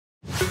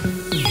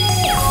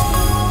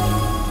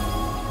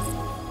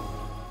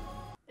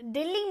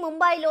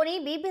ముంబైలోని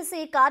బీబీసీ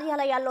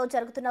కార్యాలయాల్లో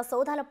జరుగుతున్న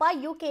సోదాలపై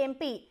యూకే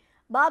ఎంపీ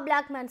బాబ్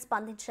బ్లాక్మన్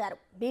స్పందించారు.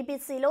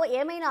 బీబీసీలో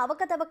ఏమైనా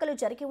అవకతవకలు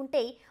జరిగి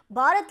ఉంటే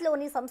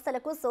భారత్లోని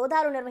సంస్థలకు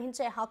సోదాలు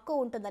నిర్వహించే హక్కు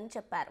ఉంటుందని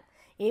చెప్పారు.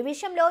 ఈ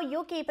విషయంలో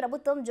యూకే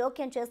ప్రభుత్వం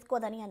జోక్యం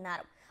చేసుకోదని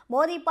అన్నారు.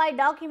 మోదీపై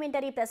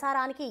డాక్యుమెంటరీ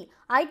ప్రసారానికి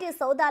ఐటీ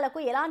సోదాలకు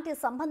ఎలాంటి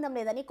సంబంధం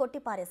లేదని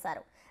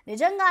కొట్టిపారేశారు.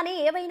 నిజంగానే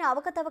ఏవైనా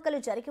అవకతవకలు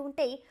జరిగి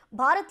ఉంటే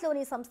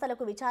భారత్లోని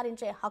సంస్థలకు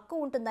విచారించే హక్కు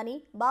ఉంటుందని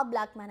బాబ్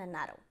బ్లాక్మన్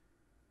అన్నారు.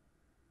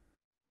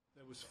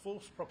 There was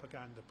false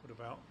propaganda put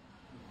about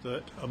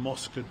that a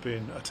mosque had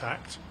been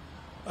attacked,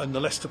 and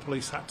the Leicester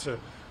police had to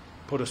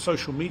put a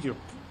social media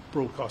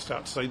broadcast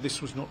out to say this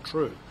was not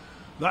true.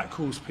 That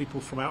caused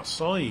people from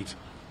outside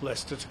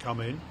Leicester to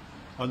come in,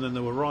 and then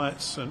there were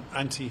riots and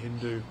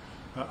anti-Hindu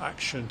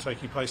action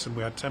taking place, and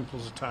we had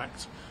temples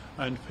attacked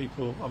and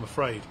people, I'm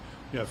afraid,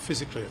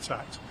 physically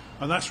attacked.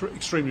 And that's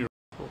extremely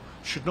regrettable.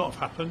 Should not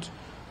have happened,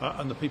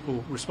 and the people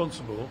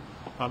responsible,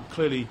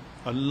 clearly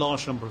a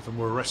large number of them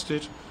were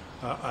arrested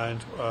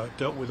and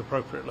dealt with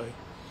appropriately.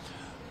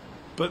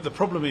 But the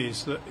problem is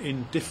that in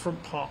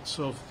different parts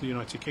of the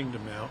United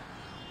Kingdom now,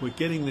 we're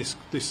getting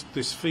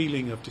this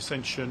feeling of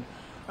dissension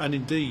and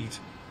indeed,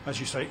 as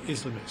you say,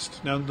 Islamist.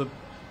 Now, the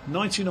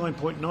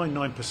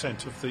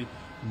 99.99% of the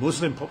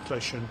Muslim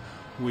population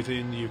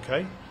within the UK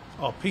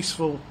are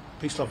peaceful,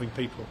 peace-loving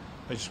people.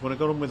 They just want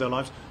to go on with their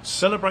lives,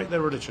 celebrate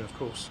their religion, of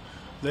course.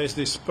 There's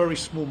this very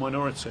small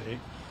minority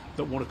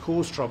that want to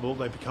cause trouble.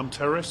 They become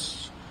terrorists.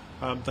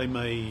 They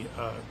may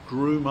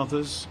groom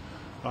others.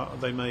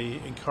 They may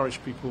encourage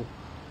people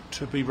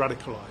to be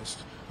radicalised.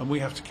 And we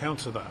have to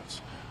counter that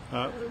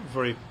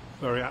very,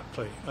 very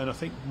aptly. And I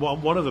think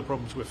one of the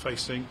problems we're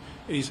facing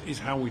is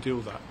how we deal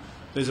with that.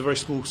 There's a very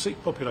small Sikh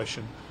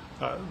population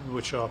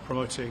which are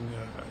promoting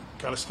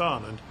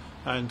Khalistan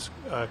and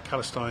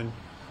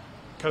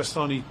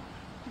Khalistani,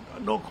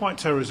 not quite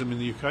terrorism in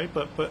the UK,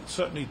 but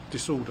certainly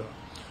disorder.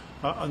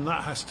 And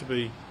that has to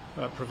be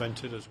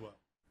prevented as well.